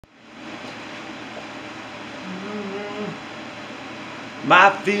My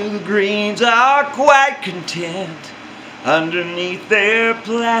field greens are quite content underneath their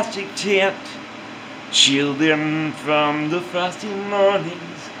plastic tent, shielding from the frosty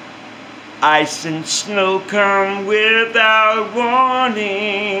mornings. Ice and snow come without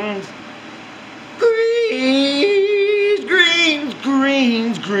warnings. Greens, greens,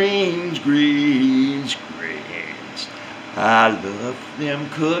 greens, greens, greens, greens. I love them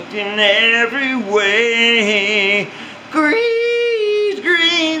cooked in every way. Greens,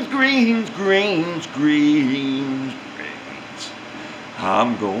 greens, greens, greens, greens, greens.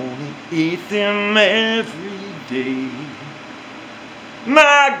 I'm gonna eat them every day.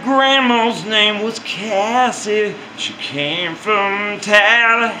 My grandma's name was Cassie. She came from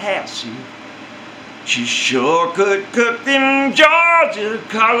Tallahassee. She sure could cook them Georgia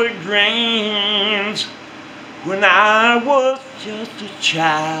collard greens. When I was just a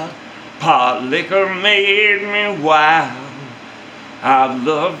child, pot liquor made me wild. I've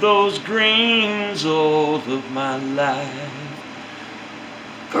loved those greens all of my life.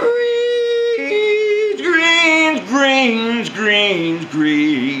 Greens, greens, greens, greens,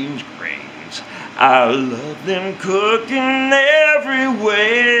 greens, greens. I love them cooked in every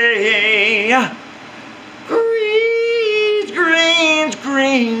way. Greens, greens,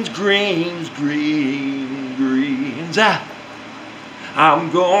 greens, greens, greens, greens.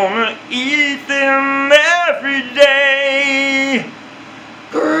 I'm gonna eat them every day.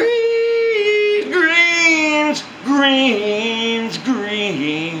 Greens, greens, greens,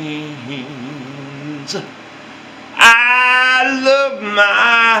 greens. I love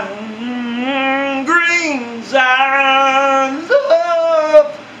my greens. I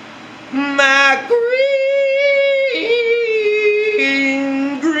love my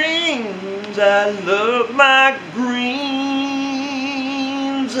greens. I love my greens.